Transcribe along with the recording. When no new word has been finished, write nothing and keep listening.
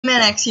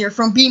Manx here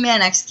from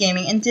BManX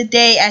Gaming, and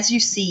today, as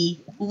you see,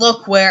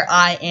 look where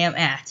I am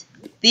at.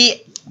 Did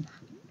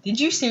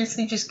you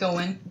seriously just go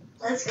in?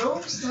 Let's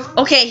go. Stop.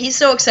 Okay, he's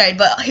so excited,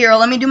 but here,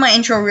 let me do my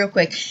intro real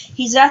quick.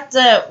 He's at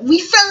we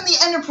found the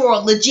Ender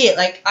Pearl, legit,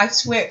 like, I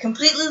swear,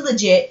 completely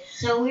legit.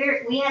 So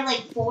we had like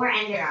 4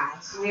 Ender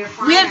eyes.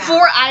 We had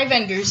 4 eye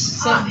vendors.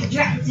 So. Oh,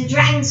 the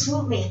dragon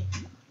swooped me.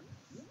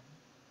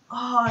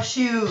 Oh,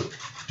 shoot.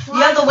 You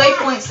have the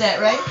waypoint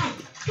set, right?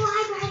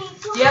 Fly, Brady,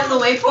 fly. Do you have the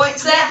waypoint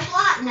set? Yeah,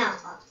 fly. No.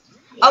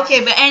 Yeah.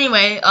 Okay, but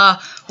anyway,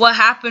 what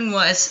happened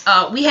was,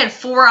 we had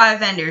 4 eye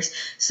vendors.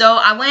 So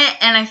I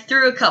went and I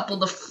threw a couple.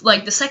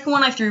 The second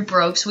one I threw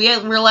broke, so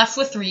we're left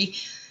with 3.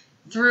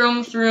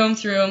 Threw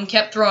them,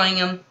 kept throwing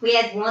them. We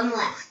had 1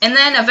 left. And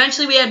then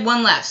eventually we had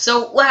 1 left.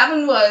 So what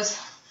happened was,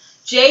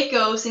 Jake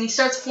goes and he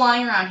starts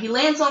flying around. He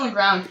lands on the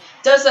ground,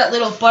 does that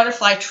little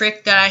butterfly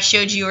trick that I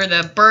showed you, or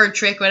the bird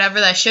trick,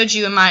 whatever, that I showed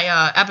you in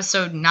my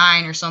episode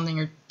 9 or something,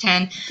 or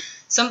 10.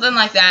 Something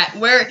like that,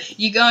 where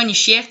you go and you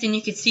shift and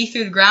you can see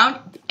through the ground,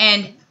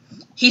 and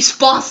he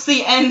spawns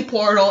the end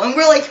portal, and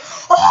we're like,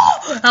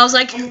 oh! And I was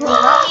like, and the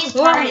luckiest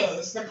part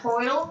is, the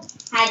portal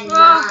had 9,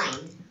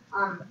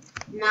 or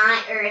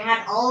it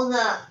had all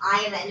the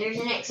Eye of Enders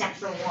in it except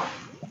for 1.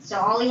 So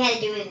all we had to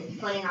do is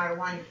put in our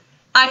 1.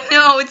 I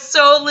know, it's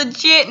so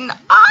legit and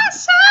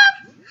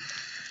awesome!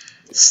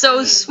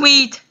 So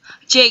sweet.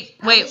 Jake,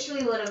 wait. I wish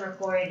we would have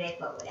recorded it,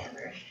 but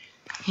whatever.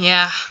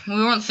 Yeah, we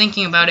weren't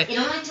thinking about it. It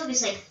only took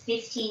us like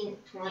 15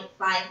 minutes.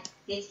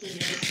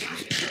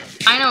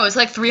 I know, it's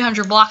like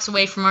 300 blocks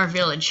away from our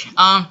village.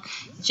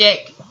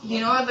 Jake, do you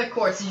know other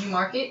courts? Did you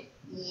mark it?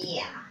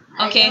 Yeah.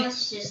 Okay. I know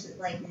it's just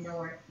like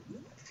north.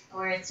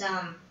 Or it's,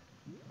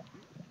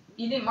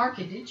 You didn't mark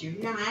it, did you?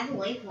 No, I have a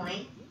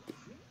waypoint.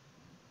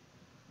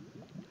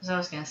 That's what I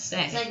was gonna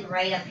say. It's like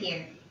right up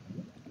here.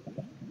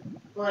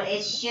 But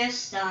it's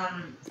just,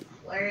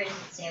 where does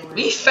it say?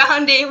 We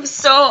found it. It was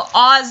so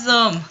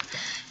awesome.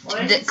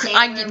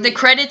 The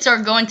credits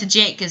are going to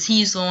Jake because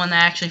he's the one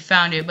that actually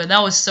found it, but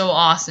that was so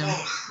awesome.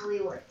 Yeah, we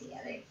worked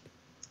together.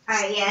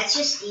 Alright, yeah, it's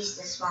just east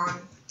of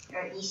spawn,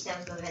 or east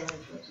of the village,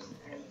 which isn't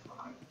really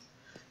far.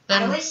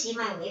 I always see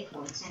my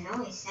waypoints. I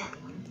know I set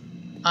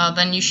one.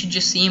 Then you should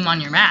just see him on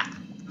your map.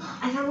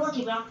 I found a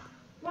lucky block.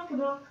 Lucky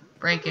block.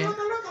 Break it. Look.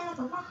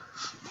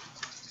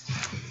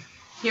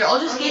 Here,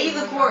 I'll just give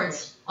you the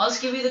cords. I'll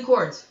just give you the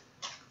cords.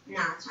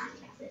 No, it's not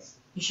like this.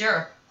 You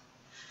sure?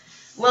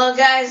 Well,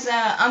 guys,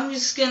 I'm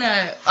just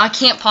gonna... I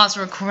can't pause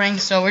the recording,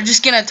 so we're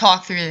just gonna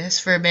talk through this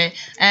for a bit.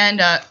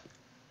 And,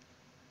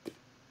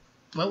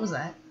 what was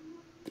that?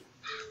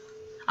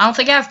 I don't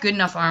think I have good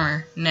enough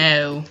armor.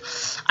 No.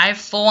 I have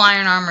full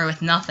iron armor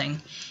with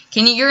nothing.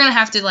 You're gonna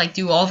have to, like,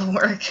 do all the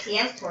work. Do you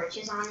have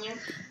torches on you?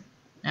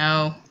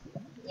 No.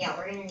 Yeah,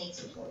 we're gonna need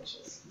some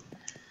torches.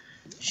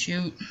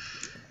 Shoot.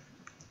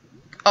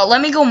 Oh,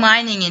 let me go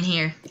mining in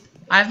here.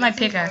 I have my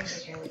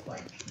pickaxe. Really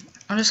quick.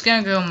 I'm just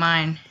gonna go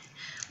mine.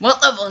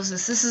 What level is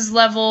this? This is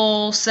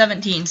level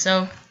 17,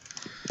 so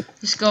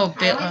just go a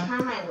bit. I always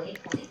find my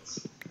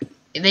waypoints.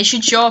 They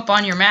should show up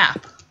on your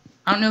map.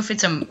 I don't know if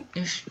it's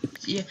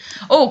yeah.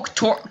 Oh,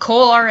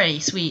 coal already,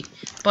 sweet.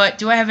 But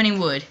do I have any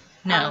wood?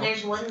 No.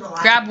 There's wood in the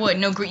library. Grab wood.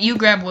 No, you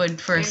grab wood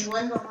first. There's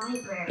wood in the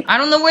library. I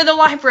don't know where the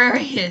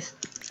library is.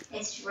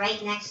 It's right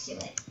next to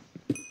it.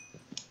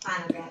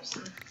 Fine, I'll grab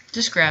some.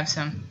 Just grab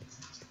some.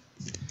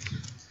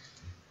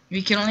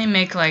 We can only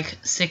make like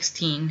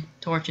 16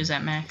 torches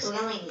at max. We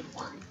only need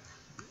 1.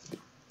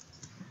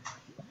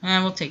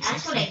 We'll take 16.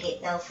 That's what I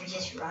get though for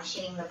just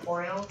rushing the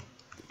portal.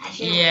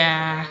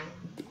 Yeah.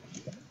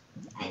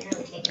 I didn't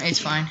really take it. It's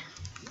fine.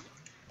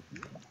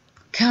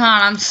 Come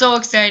on, I'm so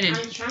excited.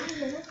 I'm trying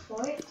to look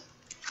for it.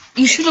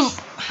 You should have.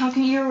 How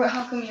come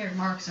your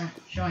marks aren't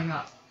showing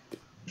up?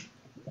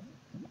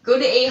 Go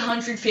to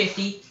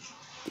 850.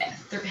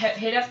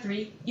 Hit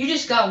F3. You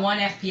just got 1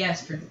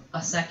 FPS for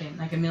a second,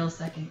 like a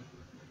millisecond.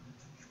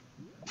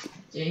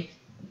 Jake?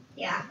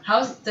 Yeah.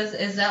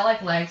 Is that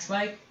like lag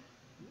spike?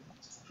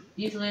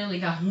 You literally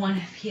got 1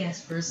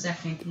 FPS for a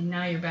second, and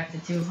now you're back to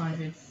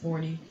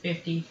 240,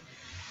 50.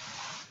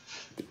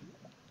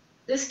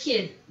 This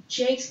kid,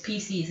 Jake's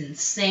PC is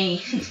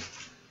insane.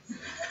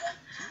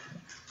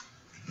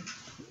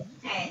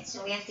 Alright,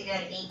 so we have to go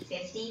to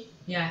 850.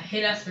 Yeah,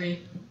 hit F3.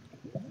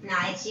 No,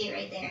 I see it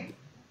right there.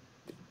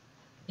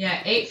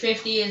 Yeah,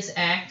 850 is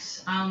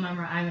X. I don't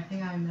remember. I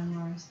think I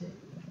memorized it.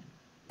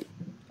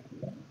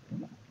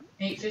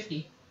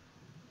 850.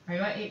 Are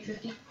you at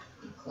 850?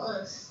 I'm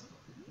close.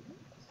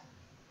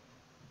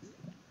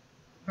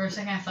 For a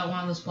second, I thought one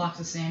of those blocks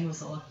of sand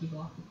was a lucky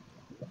block.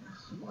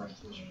 What a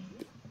dream.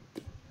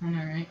 I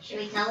know, right? Should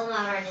we tell them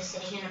about our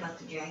decision about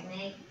the dragon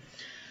egg?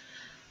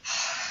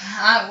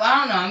 I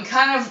don't know. I'm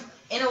kind of,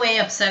 in a way,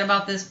 upset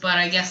about this, but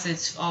I guess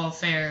it's all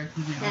fair.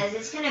 You know. Because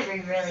it's going to be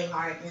really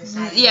hard to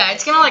decide. Yeah,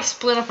 it's going to, like,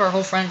 split up our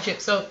whole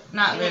friendship. So,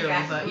 not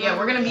literally, but yeah,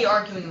 we're going to be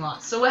arguing a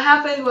lot. So, what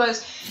happened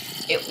was,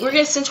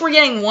 since we're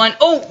getting 1...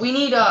 Oh, we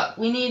need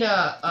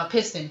a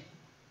piston.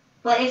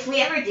 But if we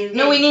ever do...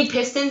 No, we need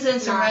pistons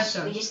and some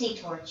redstone. We just need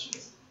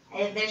torches.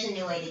 There's a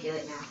new way to do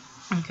it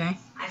now. Okay.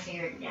 I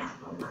figured it out.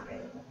 Well, not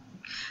really.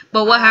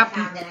 But what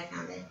happened? I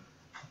found it.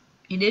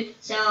 You did?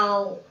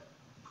 So,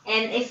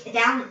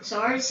 so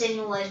our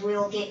decision was we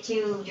will get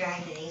 2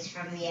 dragon eggs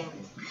from the end.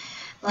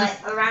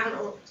 But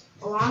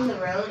along the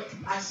road,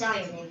 I saw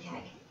your name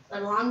tag.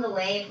 But along the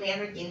way, if we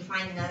ever do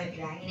find another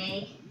dragon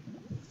egg,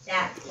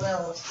 that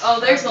will... Oh,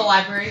 there's the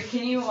library.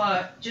 Can you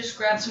just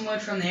grab some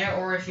wood from there,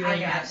 or if you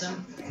already have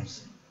some?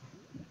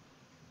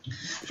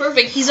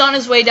 Perfect. He's on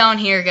his way down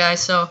here,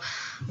 guys. So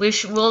we're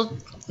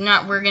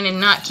gonna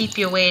not keep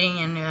you waiting,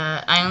 and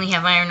I only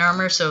have iron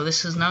armor, so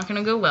this is not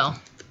gonna go well.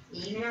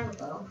 You even have a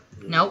bow?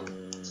 Nope.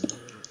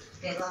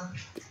 Good luck.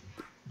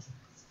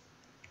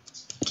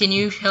 Can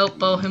you help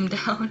bow him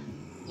down?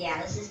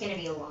 Yeah, this is gonna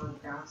be a long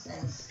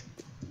process.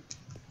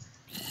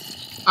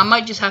 I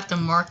might just have to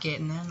mark it,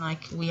 and then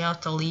we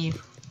have to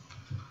leave.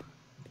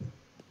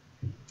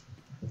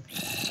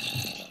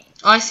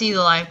 Oh, I see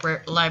the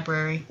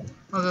library.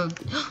 I'll go.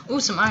 Ooh,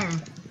 some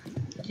iron.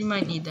 You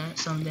might need that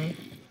someday.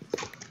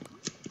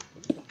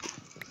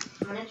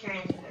 I'm gonna turn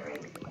into the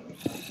raven.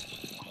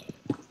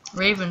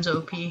 Raven's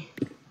OP.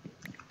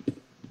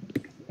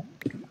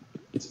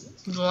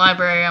 The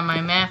library on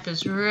my map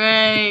is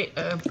right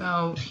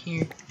about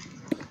here.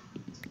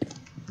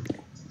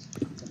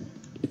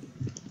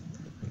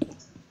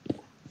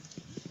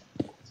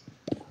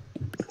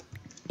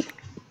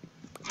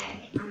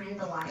 I'm in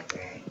the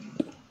library.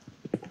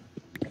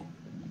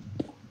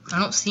 I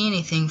don't see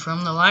anything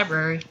from the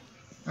library.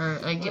 Or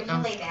I get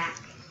them. Way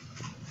back.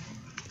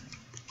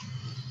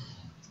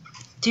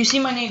 Do you see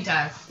my name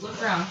tag?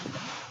 Look around.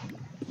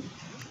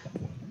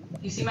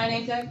 You see my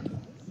name tag?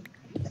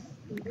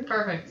 Mm-hmm.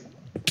 Perfect.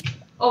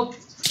 Oh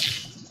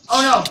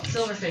no,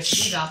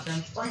 silverfish. You got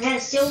them. Well, I got a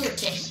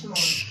silverfish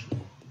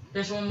more.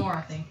 There's one more,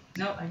 I think.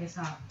 Nope, I guess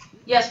not.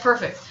 Yes,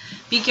 perfect.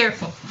 Be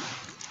careful,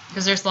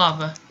 because there's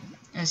lava,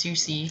 as you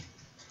see.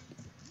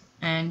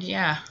 And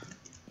yeah.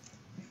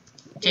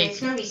 Jake. It's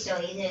gonna be so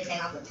easy to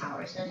take off the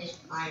tower, so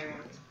just fly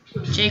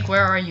around. Jake,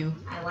 where are you?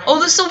 Oh,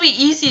 this will be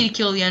easy to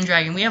kill the end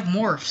dragon. We have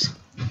morphs.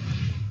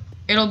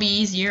 It'll be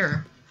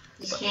easier.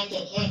 You just can't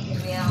get hit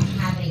because we don't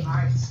have any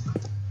hearts.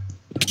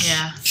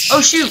 Yeah.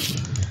 Oh shoot!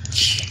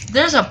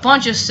 There's a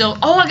bunch of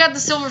Oh, I got the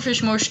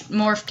silverfish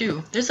morph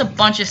too. There's a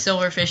bunch of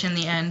silverfish in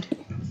the end.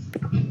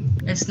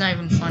 It's not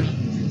even funny.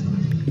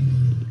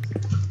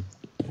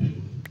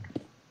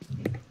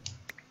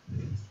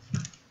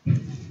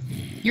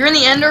 You're in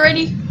the end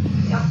already?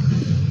 Yep.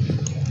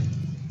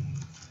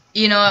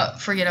 You know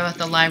what? Forget about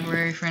the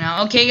library for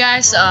now. Okay,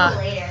 guys.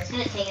 Later. It's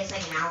gonna take us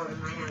like an hour to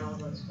mine out all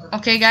those books.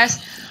 Okay,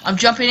 guys. I'm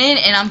jumping in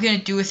and I'm gonna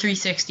do a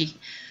 360.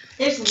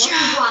 There's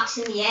lucky blocks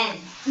in the end.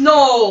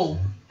 No.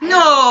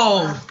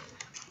 No.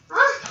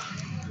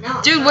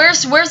 No. Dude,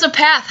 where's the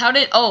path? How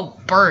did? Oh,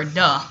 bird.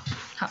 Duh.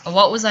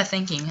 What was I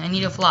thinking? I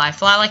need to fly.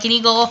 Fly like an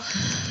eagle.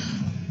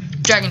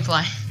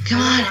 Dragonfly.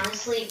 Come on.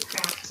 Honestly,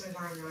 craft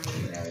sometimes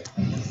really.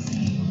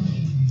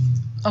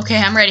 Okay,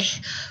 I'm ready.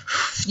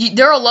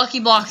 There are lucky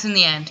blocks in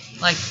the end.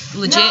 Like,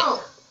 legit.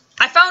 No.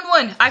 I found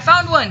one. I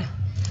found one.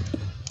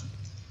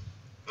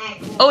 Right,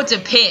 cool. Oh, it's a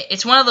pit.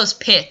 It's one of those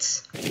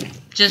pits.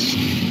 Just.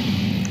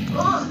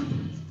 Oh,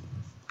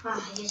 I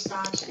just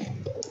dodged it.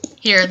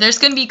 Here, there's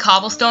gonna be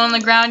cobblestone on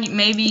the ground.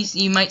 Maybe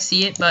you might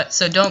see it, but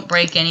so don't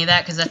break any of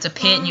that because that's a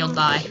pit and you'll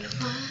die.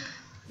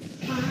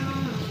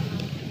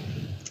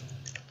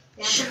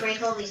 We have to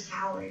break all these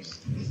towers.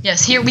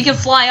 Yes, here we can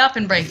fly up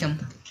and break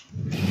them.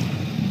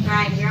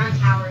 Right, you're on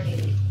tower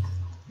duty.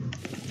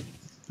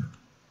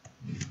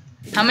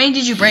 How many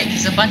did you break?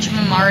 Because a bunch of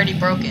them are already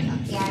broken.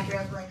 Yeah, I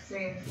broke like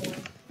 3 or 4.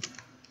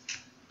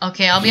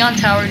 Okay, I'll be on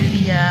tower duty.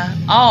 Yeah.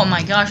 Oh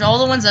my gosh, all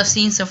the ones I've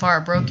seen so far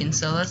are broken,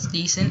 so that's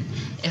decent.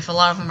 If a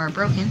lot of them are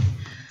broken.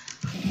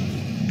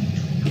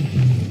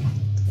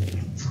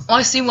 Oh,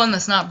 I see one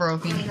that's not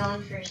broken. I'm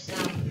going for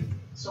some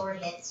sword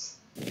hits.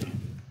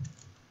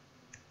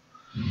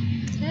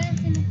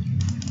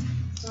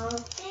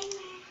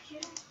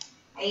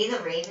 Are you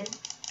the raven?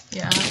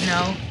 Yeah,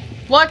 no.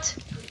 What?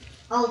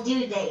 Oh,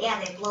 dude, they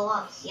blow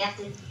up. So you have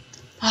to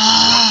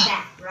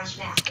rush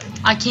back.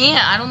 I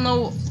can't. I don't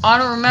know. I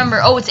don't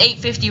remember. Oh, it's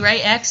 850,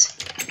 right, X?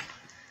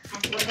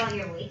 What about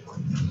your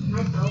waypoint?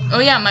 My bow. Oh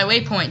yeah, my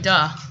waypoint.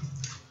 Duh.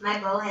 My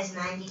bow has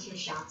 92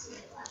 shots in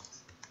it left.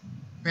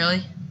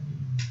 Really?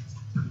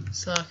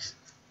 Sucks.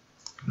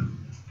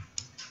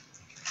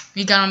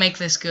 We gotta make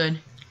this good.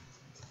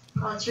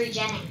 Oh, it's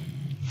regenning.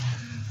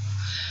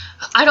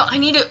 I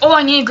need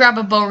to grab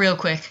a bow real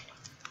quick.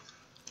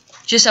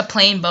 Just a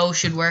plain bow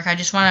should work. I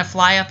just want to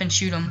fly up and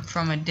shoot them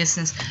from a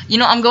distance. You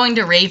know, I'm going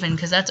to Raven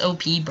because that's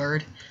OP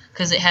bird.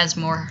 Because it has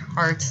more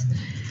hearts.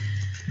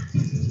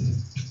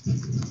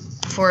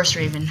 Forest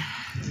Raven.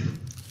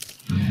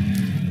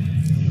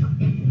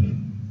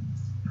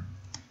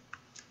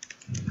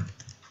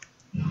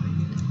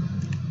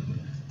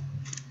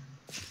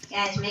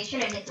 Guys, make sure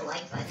to hit the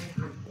like button.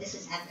 This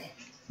is epic.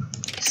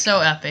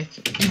 So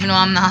epic. Even though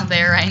I'm not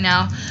there right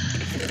now.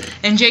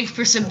 In Jake's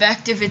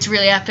perspective, it's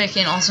really epic.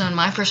 And also in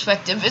my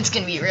perspective, it's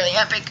going to be really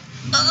epic.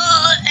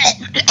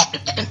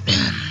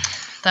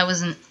 That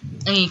wasn't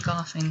any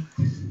coughing.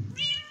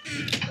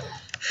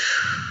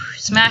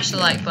 Smash the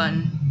like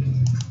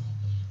button.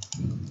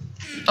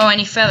 Oh, I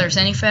need feathers.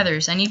 I need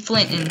feathers. I need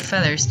flint and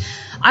feathers.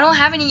 I don't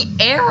have any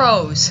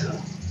arrows.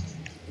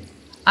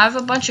 I have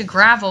a bunch of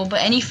gravel,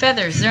 but any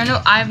feathers?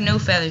 I have no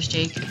feathers,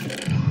 Jake.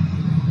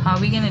 How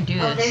are we gonna do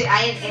this? I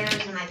have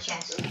arrows in my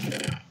chest.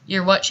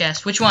 Your what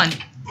chest? Which one?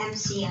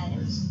 MC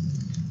items.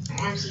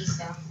 Or MC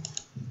stuff.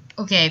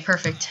 Okay,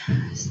 perfect.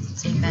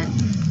 Take that.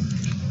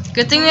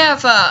 Good thing we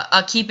have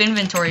a keep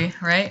inventory,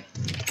 right?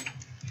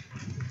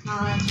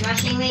 Oh, it's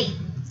rushing me.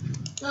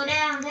 Go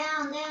down,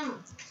 down,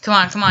 down. Come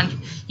on, come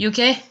on. You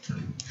okay?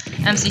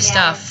 MC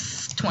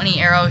stuff. 20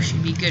 arrows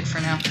should be good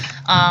for now.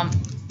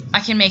 I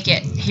can make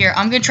it. Here,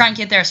 I'm gonna try and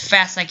get there as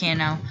fast as I can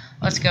now.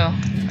 Let's go.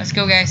 Let's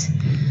go, guys.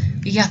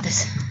 We got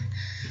this.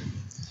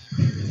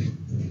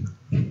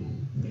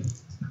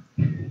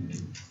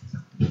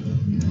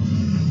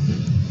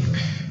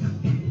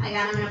 I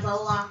got him in a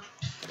bow lock.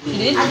 You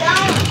did? I got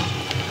him.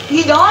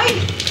 He died?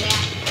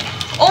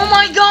 Yeah. Oh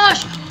my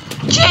gosh!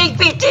 Jake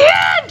be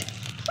dead!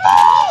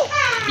 Oh!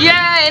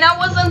 Yeah, and I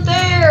wasn't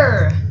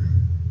there!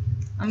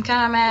 I'm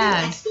kinda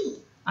mad.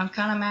 I'm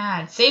kinda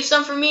mad. Save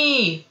some for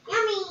me!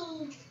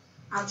 Yummy!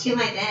 I'll do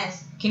my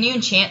best. Can you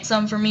enchant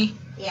some for me?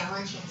 Yeah, I'll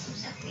enchant some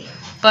stuff for you.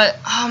 But,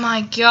 oh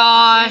my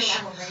gosh!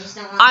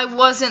 I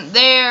wasn't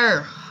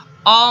there!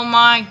 Oh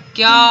my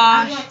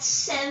gosh! I got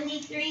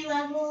 73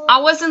 levels. I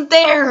wasn't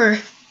there!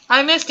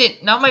 I missed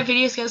it. Now my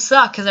video's gonna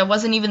suck because I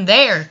wasn't even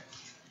there.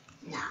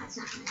 Nah, it's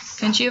not gonna suck.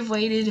 Couldn't you have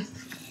waited?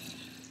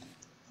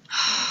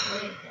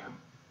 Where'd it go?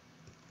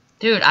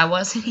 Dude, I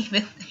wasn't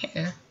even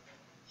there.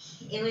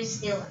 It was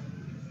still.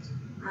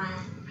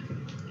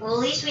 Well, at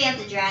least we have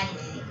the dragon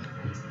egg.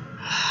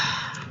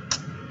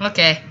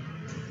 Okay.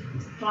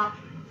 Plop.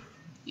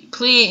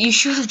 Please, you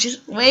should have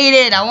just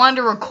waited. I wanted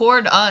to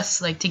record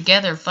us, like,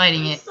 together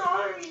fighting it.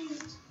 Sorry.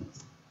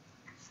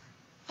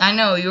 I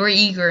know, you were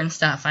eager and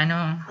stuff. I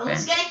know. It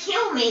was gonna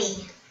kill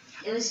me.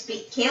 It was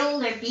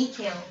killed or be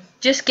killed.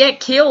 Just get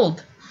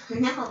killed.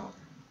 No.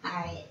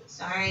 Alright.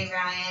 Sorry,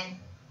 Ryan.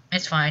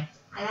 It's fine.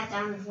 I got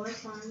down the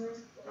voice armor.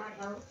 That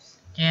helps.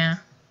 Yeah.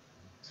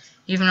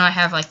 Even though I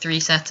have, like, 3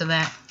 sets of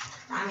that.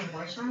 Diamond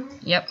horse armor?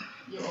 Yep.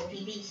 You OP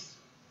beast.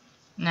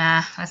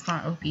 Nah, that's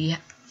not OP. You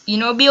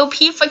know, it'd be OP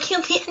if I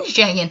killed the Ender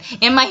Dragon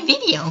in my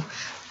video.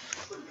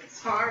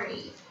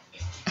 Sorry.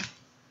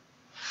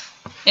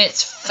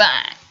 It's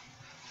fine.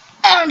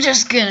 I'm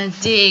just gonna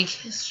dig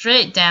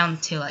straight down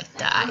till I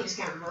die. I'm just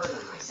gonna murder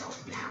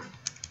myself now.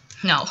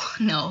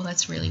 No,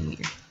 that's really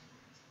weird.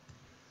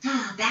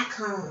 Back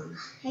home.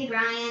 Hey,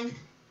 Brian.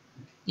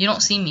 You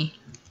don't see me.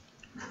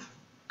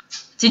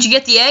 Did you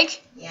get the egg?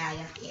 Yeah, I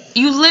got the egg.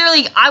 You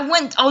literally, I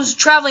was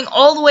traveling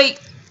all the way.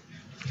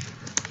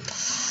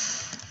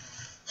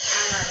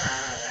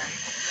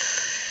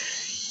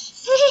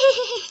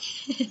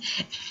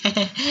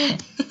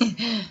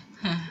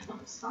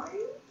 I'm sorry.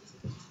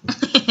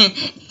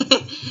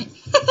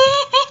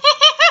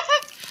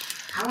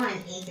 I want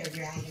an Aether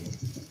Dragon.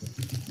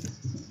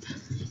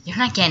 You're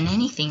not getting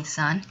anything,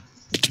 son.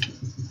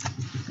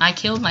 I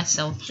killed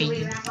myself. Should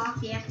we wrap off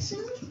the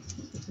episode?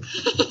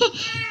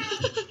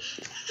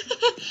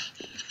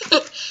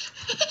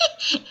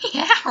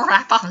 Yeah,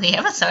 wrap off the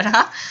episode,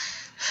 huh?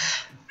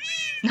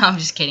 No, I'm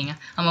just kidding.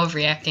 I'm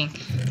overreacting.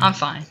 I'm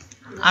fine.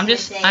 I'm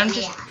just yeah, you're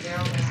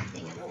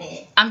overreacting a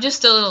bit. I'm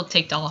just a little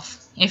ticked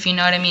off. If you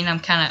know what I mean.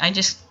 I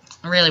just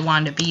really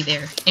wanted to be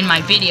there in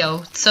my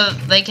video so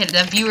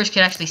the viewers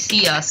could actually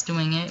see us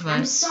doing it. But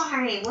I'm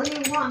sorry. What do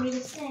you want me to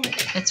say?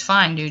 it's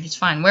fine, dude. It's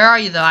fine. Where are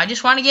you though? I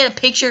just want to get a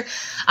picture.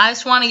 I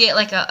just want to get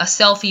like a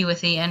selfie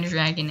with the Ender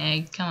Dragon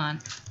egg. Come on.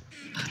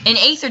 An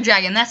Aether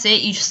Dragon, that's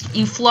it.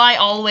 You fly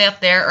all the way up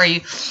there, or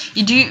you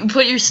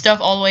put your stuff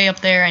all the way up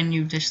there, and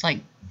you just like.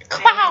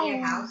 Wow.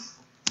 Your house?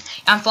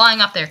 I'm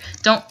flying up there.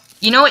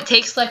 You know it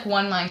takes like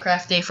 1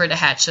 Minecraft day for it to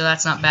hatch, so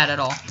that's not bad at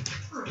all.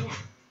 Oh yeah.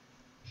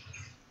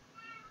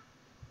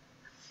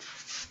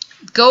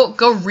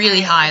 Go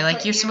really high.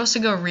 Like you're supposed to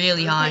go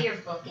really high. Put your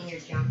book in your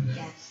junk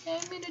chest.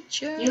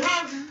 You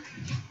have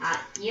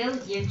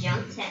your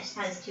junk chest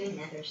has 2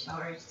 nether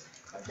stars.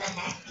 What the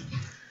heck?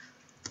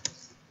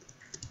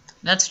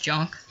 That's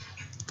junk.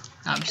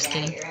 No, I'm just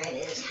kidding. You're right,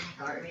 it is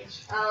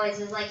garbage. Oh, it's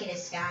just like a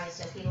disguise,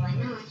 so people are like,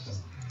 no, it's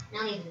just,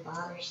 don't even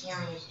bother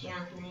stealing his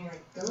junk, and then you're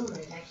like, boom,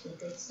 there's actually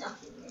good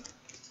stuff in there.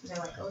 They're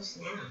like, oh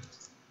snap.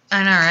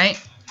 I know, right?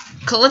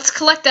 Let's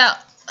collect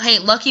that. Hey,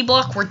 Lucky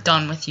Block, we're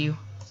done with you.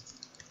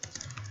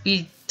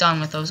 We're done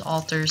with those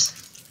altars.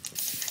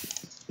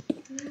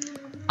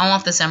 I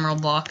want this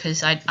emerald block,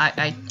 because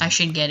I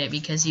should get it,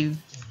 because you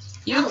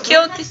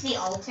killed the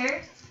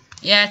altar?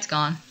 Yeah, it's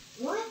gone.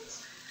 What?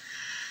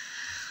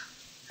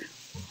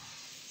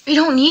 We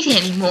don't need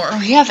it anymore.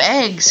 We have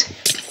eggs.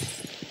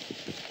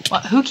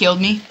 What? Who killed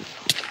me?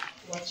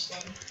 Which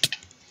thing?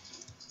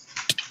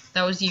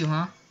 That was you,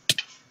 huh?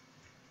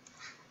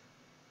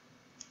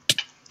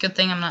 Good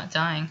thing I'm not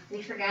dying.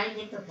 We forgot to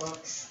get the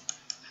books.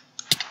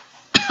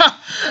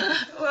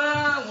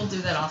 Well, we'll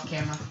do that off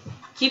camera.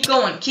 Keep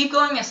going. Keep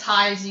going as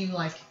high as you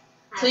like.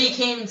 Till you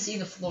can't even see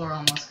the floor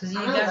almost. Cause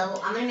I'm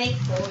gonna make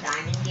full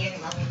diamond gear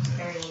and level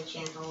 30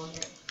 enchant all of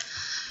it.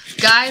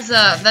 Guys,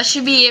 that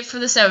should be it for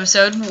this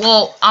episode.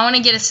 Well, I want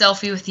to get a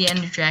selfie with the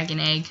Ender Dragon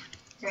egg.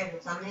 For the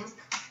thumbnail?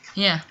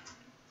 Yeah.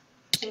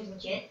 Seems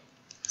legit.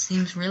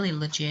 Seems really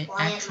legit,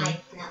 actually.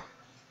 No.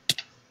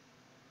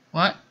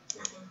 What?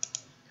 Nothing.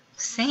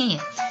 Say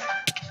it.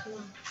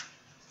 No.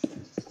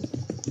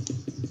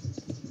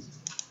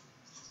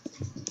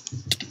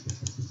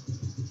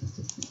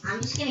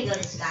 I'm just gonna go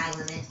to Sky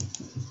Limit.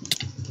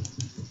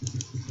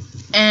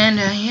 And,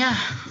 yeah.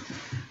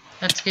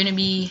 That's gonna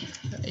be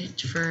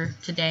it for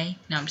today.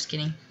 No, I'm just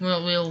kidding.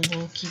 We'll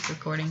keep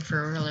recording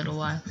for a little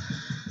while.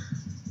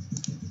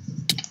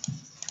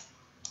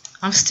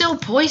 I'm still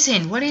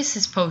poisoned. What is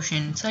this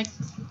potion? It's like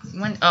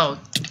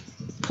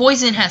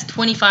poison has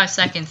 25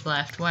 seconds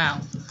left.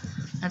 Wow.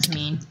 That's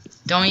mean.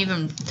 Don't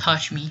even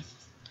touch me.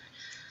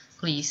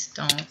 Please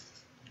don't.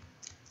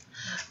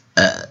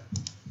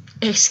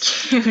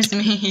 Excuse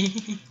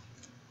me.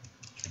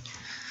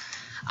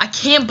 I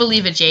can't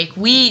believe it, Jake.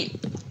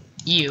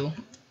 You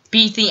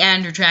beat the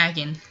Ender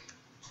Dragon.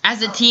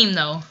 As a team,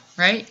 though,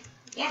 right?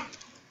 Yeah.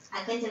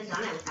 I couldn't have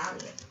done it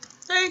without you.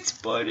 Thanks,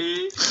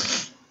 buddy.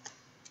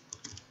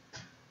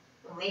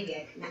 Well, maybe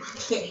I could. No, I'm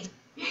kidding.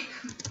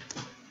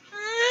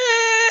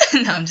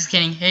 No, I'm just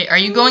kidding. Hey, are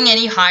you going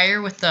any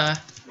higher with the...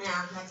 No,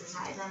 that's as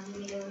high as I'm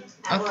going to go.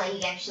 Well,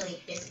 you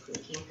actually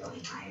physically can't go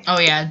any higher. Oh,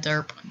 yeah.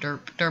 Derp.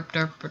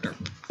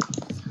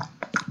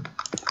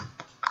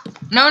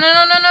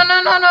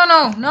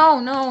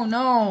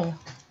 No.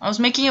 I was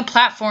making a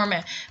platform.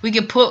 We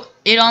could put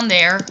it on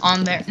there.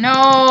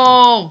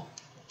 No!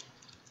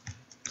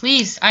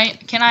 Please,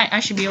 I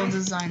should be able to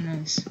design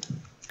this.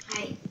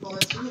 Alright, well,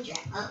 it's on the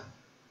track. Oh.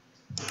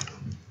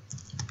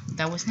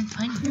 That wasn't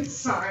funny.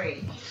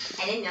 Sorry.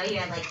 I didn't know you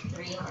had like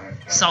 3 heart.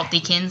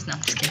 Saltykins? No,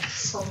 I'm just kidding.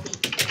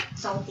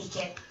 Salty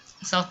kip.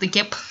 Salty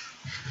kip.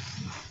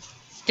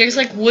 There's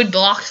like wood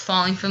blocks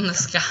falling from the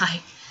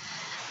sky.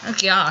 Oh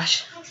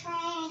gosh.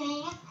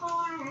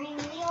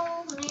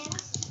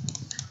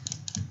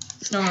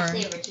 Snore.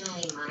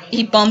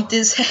 He bumped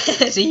his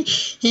head.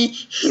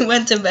 He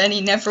went to bed.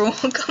 He never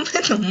woke up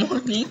in the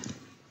morning.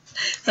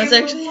 That's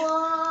actually...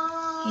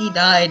 He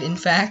died, in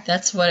fact.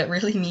 That's what it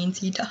really means.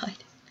 He died.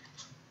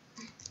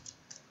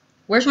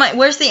 Where's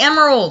the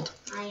emerald?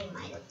 I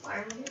might have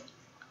borrowed it.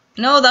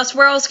 No, that's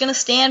where I was gonna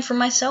stand for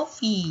my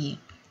selfie.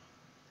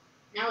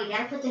 No, we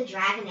gotta put the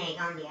dragon egg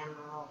on the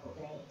emerald.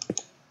 Okay.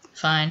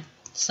 Fine.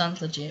 Sounds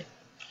legit.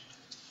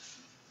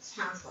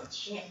 Sounds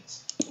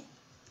legit.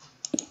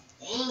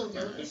 Dang,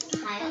 dude, this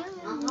is high up.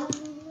 No.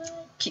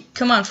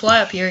 Come on, fly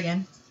up here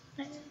again.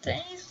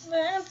 That's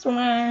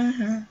why.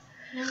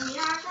 You're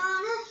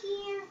gonna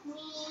hear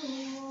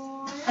me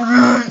more.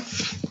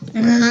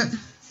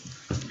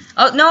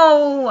 Oh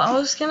no! I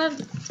was gonna.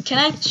 Can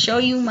I show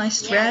you my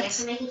strats? Yeah, you have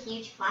to make a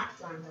huge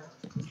platform though.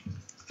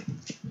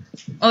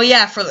 Oh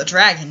yeah, for the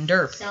dragon,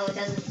 derp. So it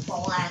doesn't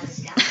fall out of the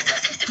sky.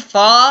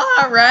 Fall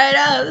right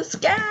out of the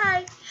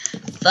sky.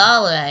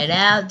 Fall right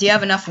out. Do you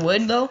have enough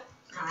wood though?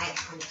 No, I have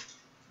 100.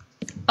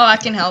 Oh, I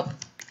can help.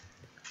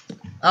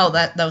 Oh,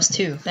 that was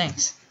 2.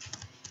 Thanks.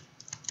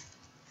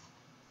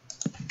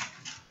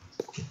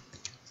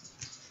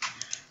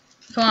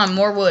 Come on,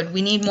 more wood.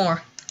 We need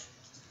more.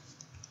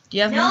 Do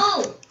you have more?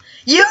 No!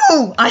 You!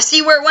 I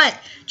see where it went.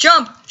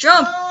 Jump!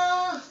 Jump!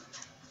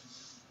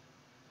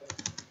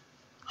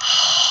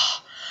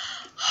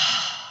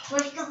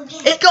 Where'd it go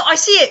again? I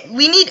see it.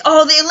 We need...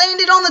 Oh, they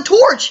landed on the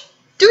torch.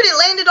 Dude, it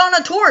landed on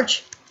a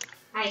torch.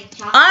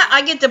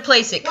 I get to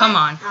place it. Come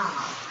on.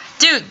 Oh.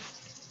 Dude,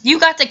 you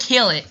got to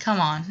kill it. Come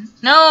on.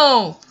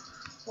 No.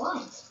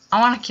 What? I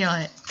want to kill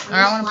it. Or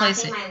I want to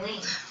place it. My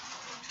wing.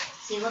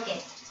 See, look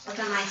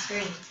on my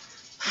screen.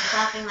 I'm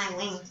flapping my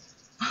wing.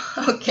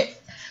 Okay.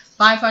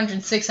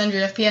 500,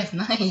 600 FPS.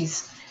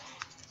 Nice.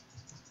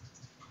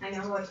 I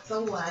know it's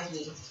so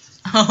laggy.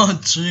 Oh,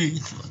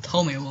 jeez.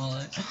 Tell me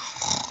about it.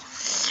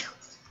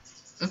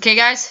 Okay,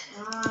 guys.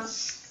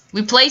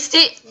 We placed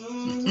it.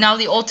 Now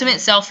the ultimate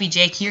selfie,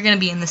 Jake. You're going to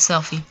be in the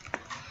selfie.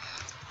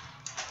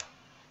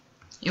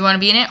 You want to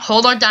be in it?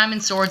 Hold our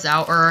diamond swords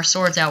out. Or our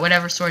swords out.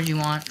 Whatever sword you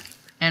want.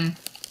 And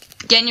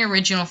get in your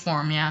original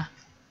form, yeah.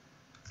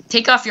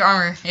 Take off your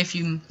armor, if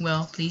you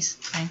will, please.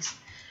 Thanks.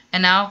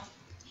 And now,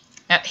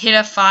 hit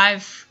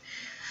F5.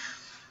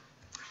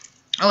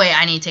 Oh, wait.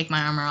 I need to take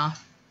my armor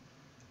off.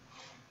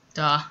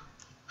 Duh.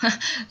 That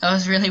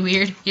was really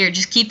weird. Here,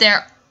 just keep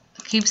there.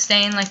 Keep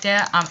staying like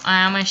that.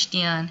 I'm a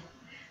stun.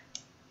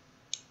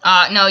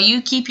 No,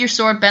 you keep your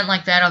sword bent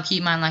like that. I'll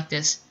keep mine like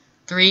this.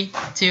 3,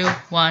 2,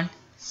 1.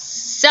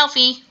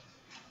 Selfie.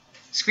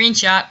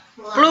 Screenshot.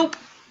 Bloop.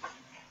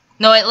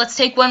 No, wait. Let's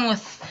take one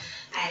with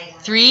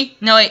 3.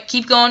 No, wait.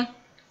 Keep going.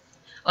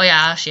 Oh,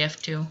 yeah. I'll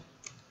shift 2.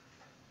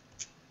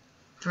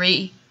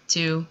 3,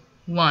 2,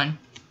 1.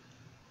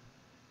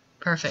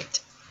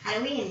 Perfect. How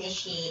do we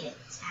initiate it,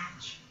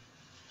 Satch?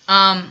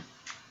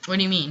 What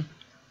do you mean?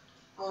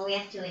 Oh, we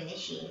have to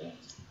initiate it.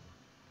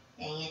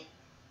 Dang it.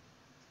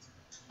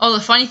 Oh,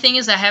 the funny thing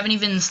is I haven't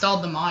even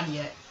installed the mod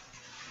yet.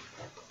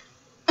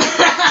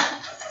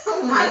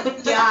 Oh my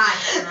god,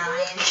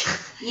 Ryan.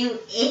 You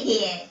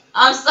idiot.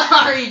 I'm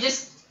sorry,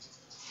 just...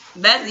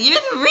 You're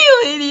the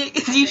real idiot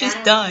because you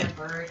just died.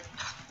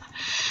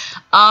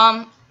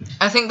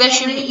 I think that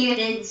should be. You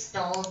didn't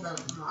install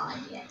the mod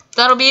yet.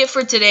 That'll be it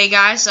for today,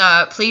 guys.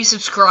 Please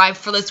subscribe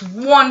for this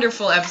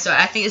wonderful episode.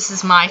 I think this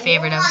is my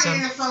favorite episode.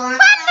 Wonderful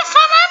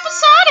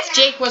episode! If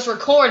Jake was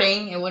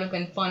recording, it would have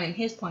been fun in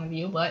his point of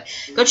view. But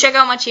go check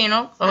out my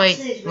channel. Oh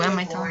wait, what am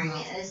I talking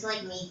about? It's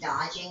like me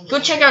dodging. Go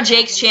check out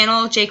Jake's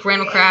channel,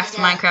 Jakerandallcraft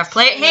Minecraft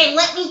Player. Hey,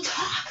 let me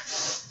talk.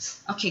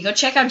 Okay, go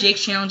check out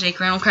Jake's channel,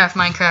 Jakerandallcraft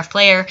Minecraft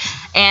Player,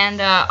 and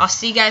I'll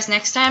see you guys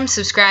next time.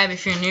 Subscribe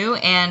if you're new,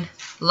 and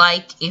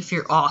like if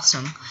you're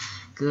awesome.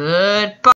 Goodbye.